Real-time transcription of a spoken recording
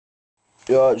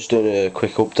Yeah, just doing a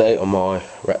quick update on my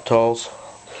reptiles.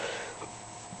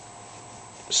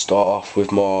 Start off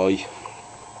with my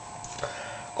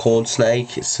corn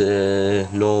snake. It's a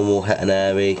normal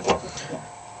hetenary.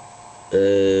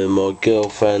 My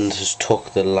girlfriend has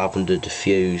took the lavender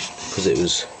diffused because it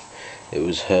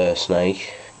was her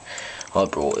snake. I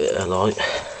brought it a lot,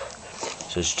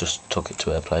 so she just took it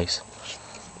to her place.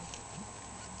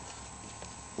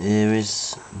 Here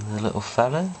is the little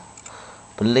fella.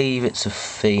 Believe it's a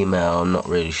female. I'm not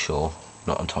really sure.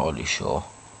 Not entirely sure.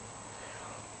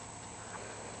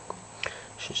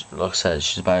 She's, like I said,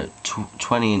 she's about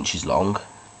 20 inches long,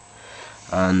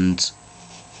 and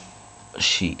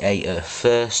she ate her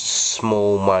first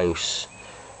small mouse.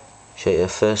 She ate her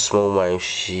first small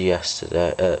mouse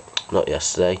yesterday. Not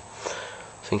yesterday.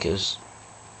 I think it was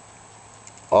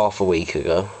half a week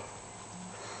ago.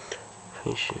 I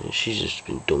think she's just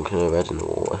been dunking her head in the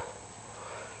water.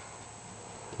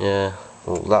 Yeah,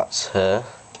 well, that's her.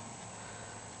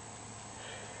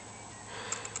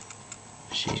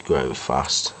 She's growing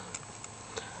fast.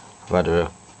 I've had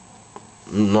her,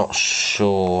 I'm not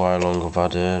sure how long I've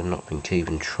had her, I've not been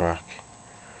keeping track.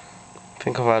 I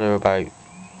think I've had her about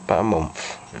a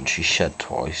month, and she shed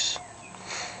twice.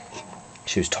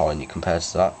 She was tiny compared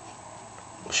to that.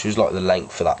 She was like the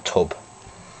length of that tub,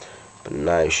 but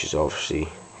now she's obviously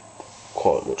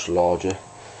quite much larger.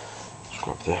 Let's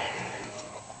grab the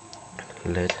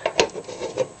lid.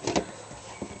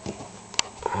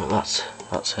 Well, that's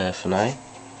her for now.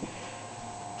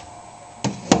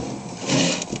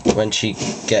 When she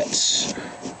gets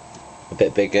a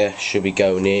bit bigger, she'll be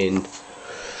going in.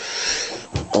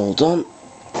 Hold on.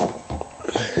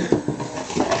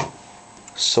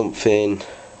 Something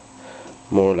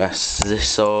more or less this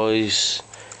size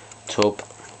tub.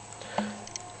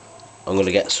 I'm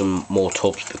gonna get some more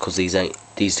tubs because these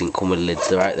didn't come with lids.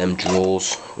 They're out them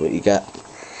drawers what you get.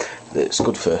 It's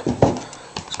good for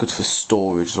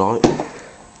storage, like.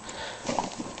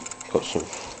 Got some.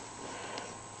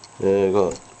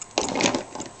 Got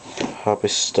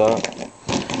Habista.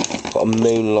 Got a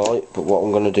moonlight, but what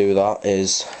I'm gonna do with that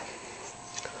is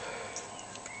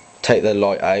take the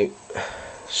light out,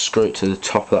 screw it to the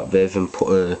top of that viv, and put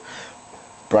a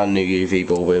brand new UV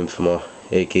bulb in for my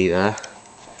Iggy there.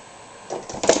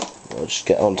 I'll just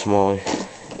get onto my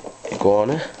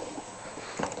iguana.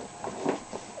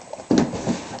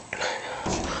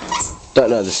 Don't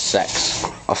know the sex.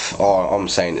 I'm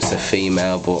saying it's a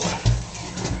female, but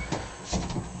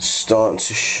it's starting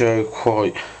to show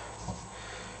quite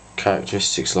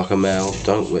characteristics like a male.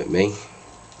 Don't whip me.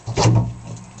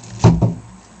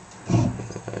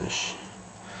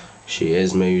 She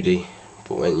is moody,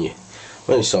 but when you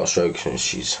start stroking her,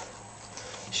 she's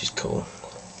cool.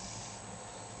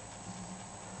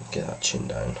 Get that chin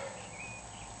down.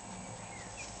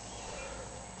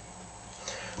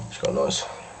 She's got a nice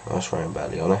round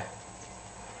belly on her.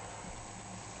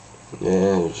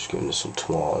 Yeah, just giving her some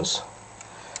tomatoes.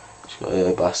 She's got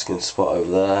a basking spot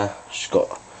over there. She's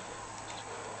got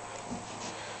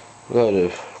a load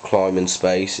of climbing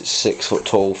space. It's 6 foot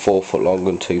tall, 4 foot long,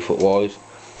 and 2 foot wide.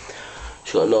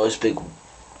 She's got a nice big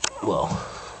water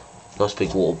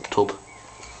tub,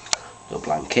 little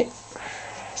blanket.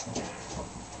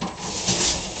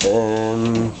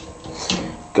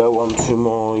 Go on to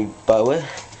my boa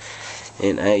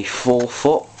in a 4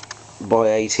 foot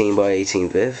by 18 by 18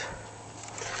 viv.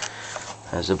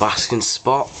 There's a basking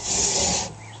spot,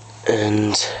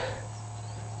 and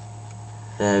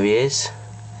there he is.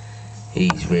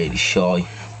 He's really shy.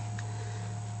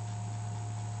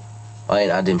 I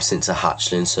ain't had him since a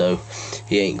hatchling, so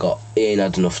he ain't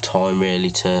had enough time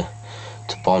really to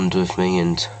bond with me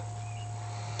and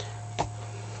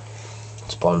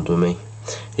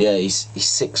Yeah, he's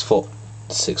 6 foot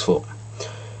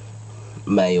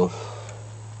male,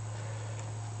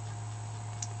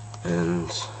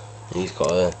 and he's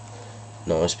got a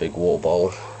nice big water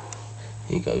bowl.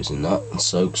 He goes in that and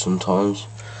soaks sometimes.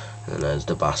 And there's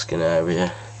the basking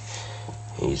area.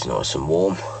 He's nice and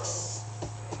warm.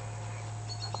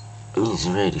 He's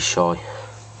really shy.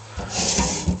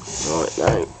 Right,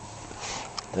 now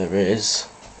there is,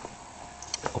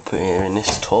 up here in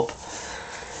this tub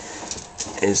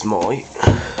is my,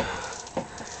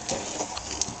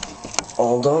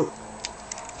 hold on,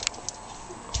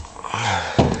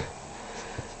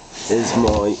 is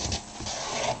my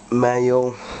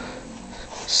male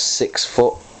 6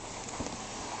 foot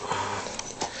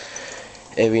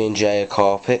Irian Jaya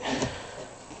carpet.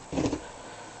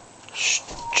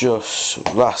 Just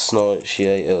last night he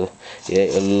ate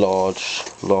a large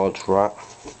rat.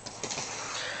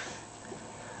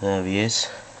 There he is.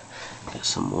 Get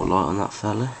some more light on that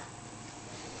fella.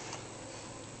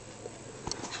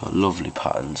 got lovely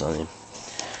patterns on him.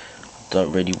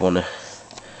 Don't really want to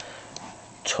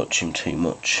touch him too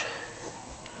much.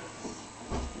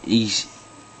 He's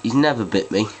never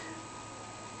bit me.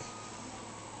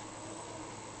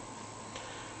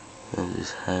 There's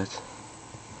his head.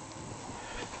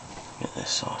 Get this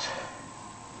side.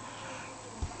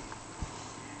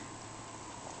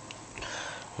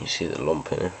 You see the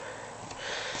lump in him.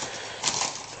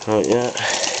 Right, yeah.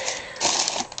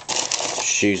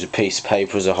 Just use a piece of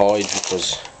paper as a hide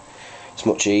because it's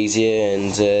much easier,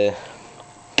 and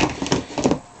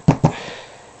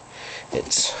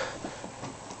it's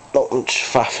not much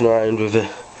faffing around with a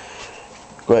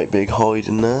great big hide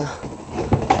in there.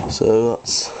 So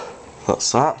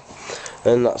that's that,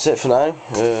 and that's it for now.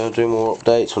 I'll do more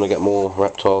updates when I get more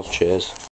reptiles. Cheers.